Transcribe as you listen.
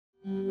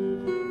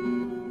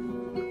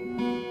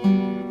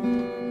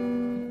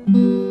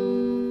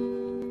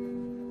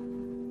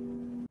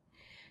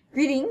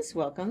guys,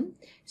 welcome.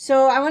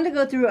 So I want to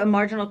go through a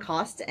marginal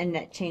cost and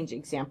net change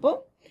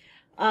example.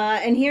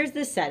 And here's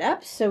the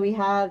setup. So we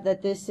have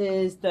that this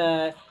is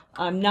the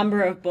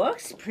number of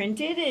books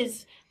printed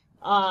is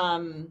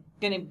going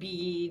to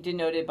be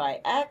denoted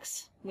by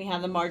X. We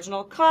have the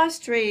marginal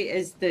cost rate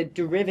as the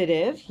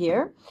derivative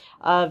here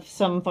of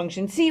some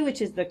function C,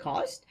 which is the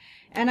cost.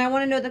 And I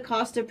want to know the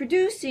cost of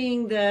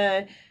producing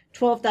the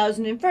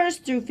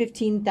 12,001st through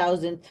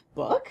 15,000th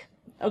book.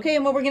 Okay,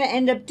 and what we're going to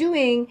end up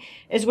doing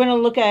is we're going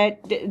to look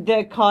at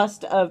the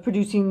cost of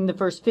producing the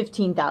first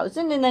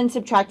 15,000 and then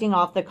subtracting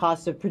off the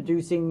cost of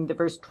producing the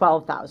first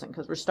 12,000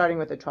 because we're starting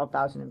with the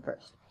 12,000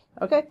 first.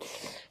 Okay,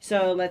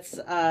 so let's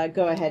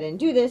go ahead and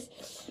do this.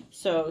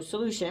 So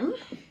solution.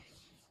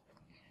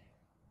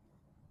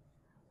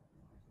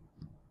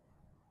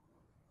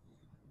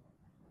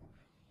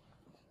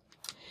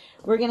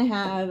 We're going to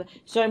have,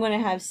 so I'm going to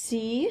have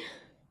C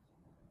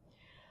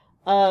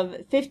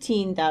of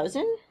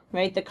 15,000,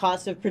 right? The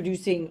cost of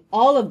producing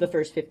all of the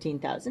first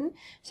 15,000,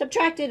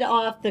 subtracted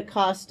off the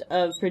cost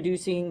of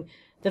producing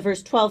the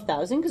first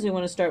 12,000 because we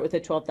want to start with the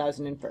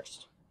 12,000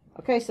 first.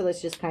 Okay, so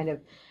let's just kind of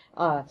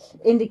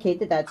indicate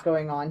that that's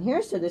going on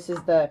here. So this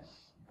is the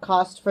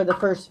cost for the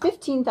first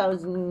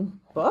 15,000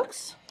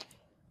 books.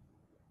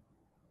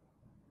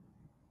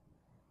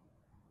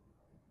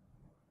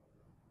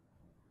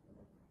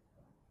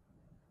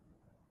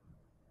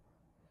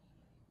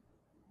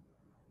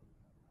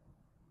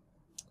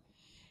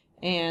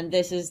 And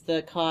this is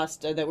the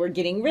cost that we're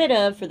getting rid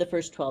of for the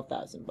first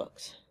 12,000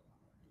 books.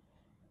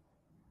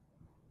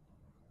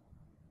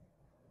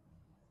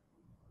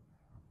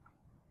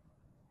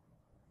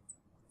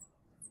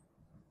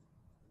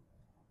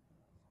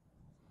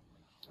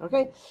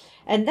 Okay,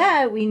 and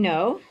that we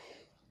know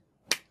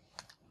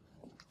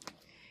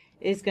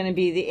is going to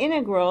be the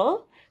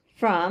integral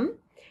from,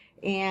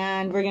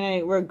 and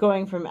we're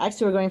going from X,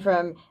 so we're going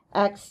from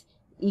X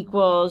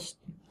equals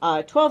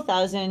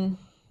 12,000.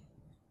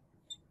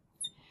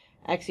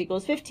 X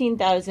equals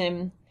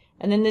 15,000,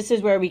 and then this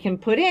is where we can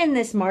put in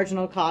this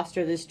marginal cost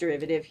or this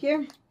derivative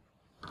here.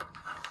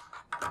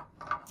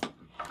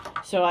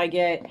 So I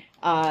get,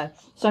 so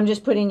I'm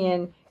just putting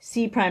in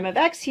C prime of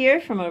X here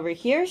from over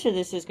here. So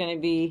this is going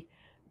to be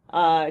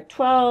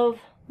 12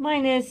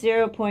 minus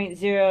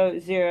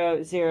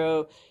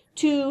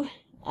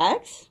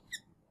 0.0002x,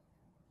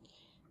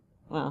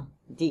 well,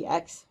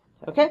 dx.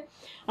 Okay,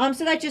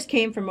 so that just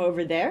came from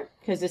over there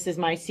because this is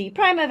my C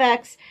prime of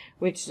X,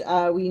 which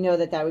we know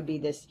that that would be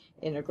this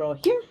integral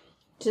here.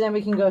 So then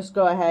we can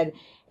go ahead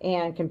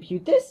and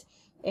compute this.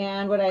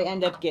 And what I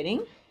end up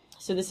getting,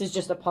 so this is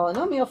just a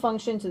polynomial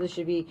function, so this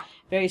should be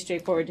very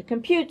straightforward to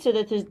compute. So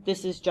that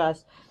this is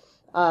just,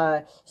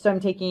 so I'm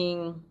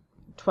taking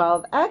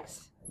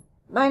 12x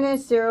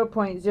minus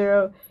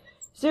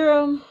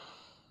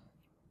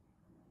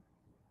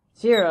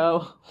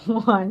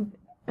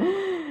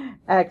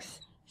 0.0001x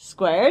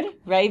squared,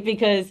 right?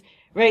 Because,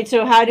 right,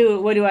 so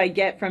what do I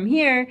get from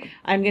here?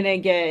 I'm gonna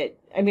get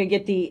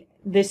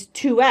this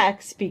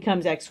 2x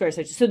becomes x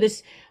squared. So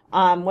this,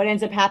 what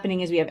ends up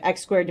happening is we have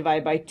x squared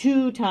divided by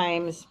 2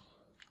 times,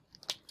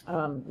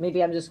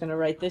 maybe I'm just gonna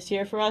write this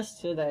here for us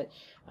so that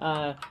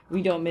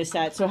we don't miss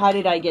that. So how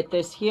did I get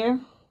this here?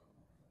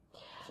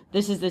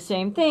 This is the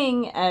same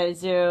thing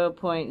as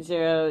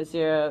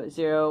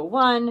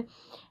 0.0001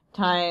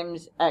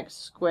 times x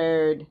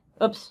squared,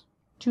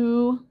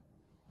 2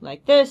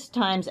 like this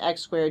times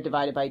x squared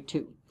divided by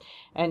 2.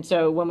 And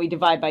so when we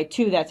divide by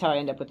 2, that's how I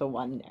end up with a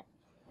 1 there.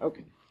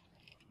 Okay.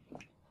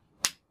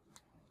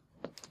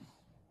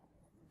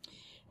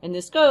 And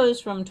this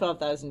goes from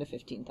 12,000 to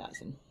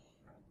 15,000.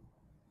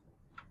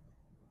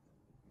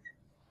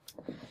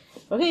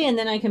 Okay, and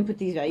then I can put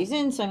these values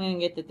in. So I'm going to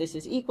get that this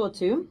is equal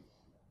to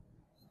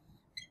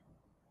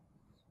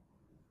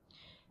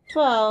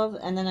 12,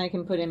 and then I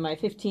can put in my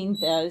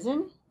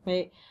 15,000,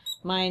 right,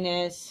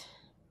 minus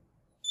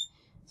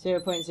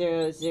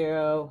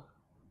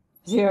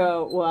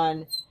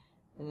 0.0001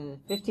 and then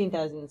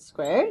 15,000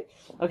 squared.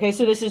 Okay,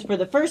 so this is for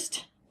the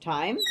first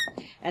time,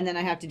 and then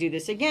I have to do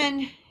this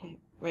again,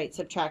 right,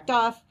 subtract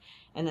off,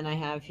 and then I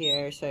have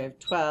here, so I have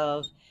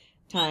 12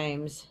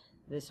 times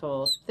this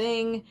whole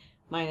thing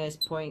minus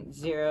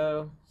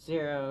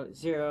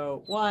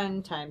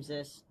 0.0001 times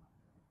this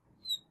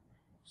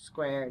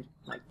squared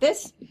like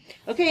this.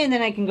 Okay, and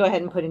then I can go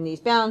ahead and put in these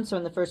bounds. So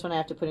in the first one I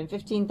have to put in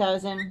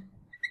 15,000.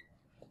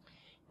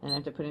 Then I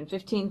have to put in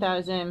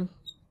 15,000.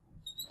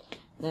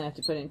 Then I have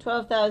to put in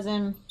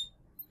 12,000.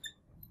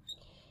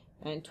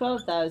 And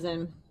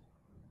 12,000.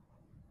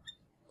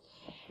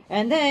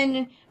 And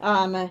then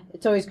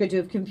it's always good to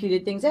have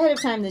computed things ahead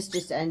of time. This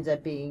just ends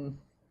up being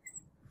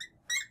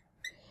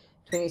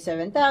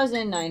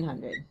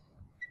 27,900.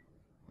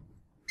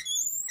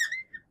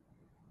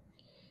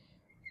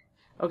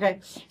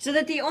 Okay, so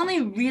that the only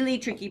really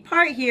tricky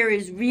part here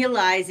is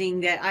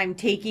realizing that I'm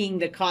taking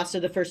the cost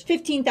of the first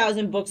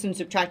 15,000 books and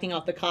subtracting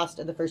off the cost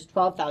of the first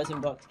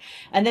 12,000 books.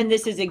 And then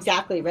this is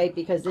exactly right,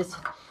 because this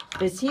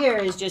here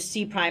is just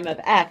C prime of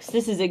X.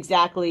 This is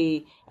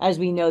exactly as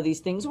we know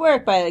these things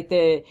work by like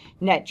the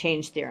net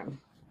change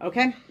theorem.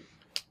 Okay?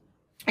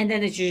 And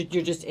then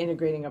you're just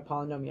integrating a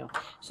polynomial.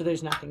 So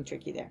there's nothing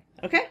tricky there.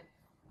 Okay?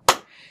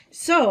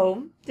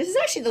 So this is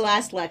actually the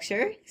last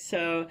lecture.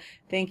 So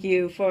thank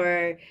you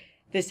for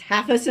this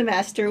half a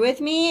semester with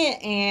me,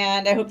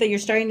 and I hope that you're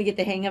starting to get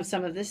the hang of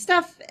some of this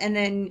stuff. And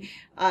then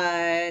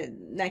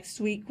next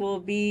week will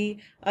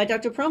be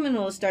Dr. Perlman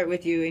will start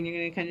with you, and you're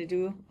going to kind of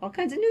do all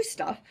kinds of new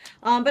stuff.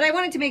 But I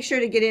wanted to make sure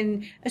to get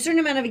in a certain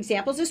amount of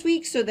examples this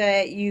week so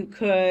that you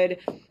could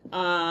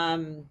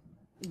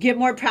get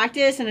more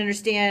practice and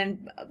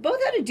understand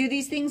both how to do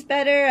these things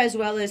better as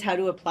well as how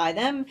to apply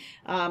them,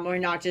 or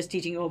not just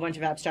teaching a whole bunch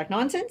of abstract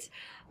nonsense.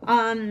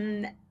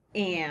 And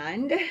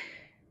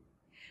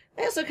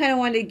I also kind of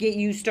wanted to get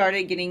you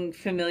started getting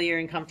familiar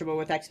and comfortable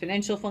with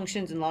exponential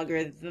functions and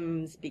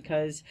logarithms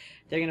because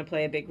they're going to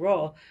play a big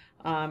role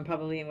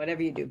probably in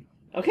whatever you do.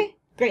 Okay,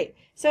 great.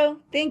 So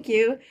thank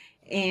you.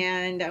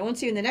 And I won't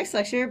see you in the next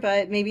lecture,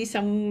 but maybe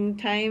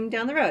sometime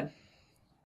down the road.